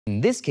In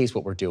this case,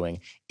 what we're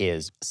doing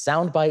is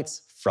sound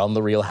bites from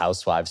the Real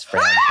Housewives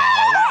franchise.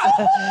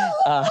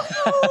 No,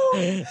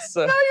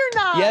 you're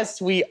not.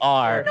 Yes, we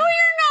are. No,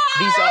 you're not.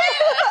 These are.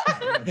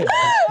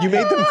 You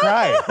made them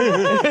cry.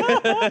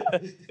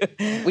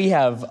 We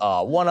have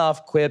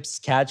one-off quips,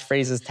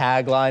 catchphrases,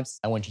 taglines.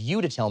 I want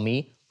you to tell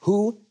me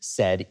who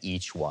said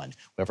each one.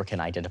 Whoever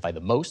can identify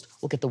the most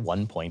will get the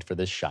 1 point for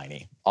this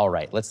shiny. All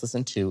right, let's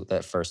listen to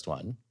that first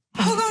one.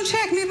 Who gonna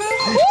check me, boo?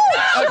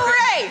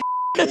 Sheree.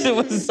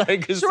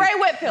 Sheree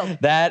Whitfield.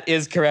 That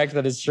is correct.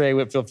 That is Sheree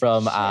Whitfield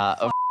from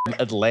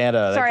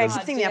Atlanta. Sorry, I That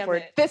should sing the F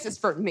word. This is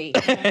for me.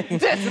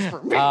 This is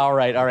for me. All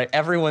right.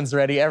 Everyone's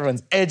ready.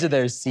 Everyone's edge of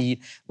their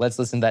seat. Let's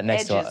listen to that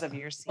next one. Edges of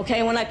your seat.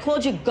 Okay, when I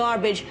called you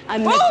garbage, I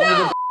meant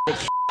you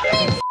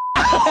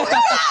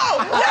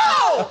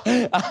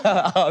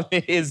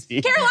Is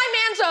he? Caroline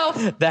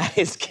Manzo. That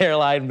is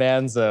Caroline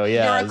Manzo,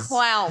 yes. You're a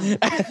clown.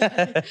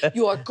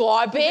 You're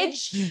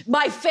garbage.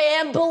 My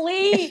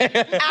family.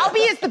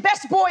 Albie is the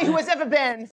best boy who has ever been.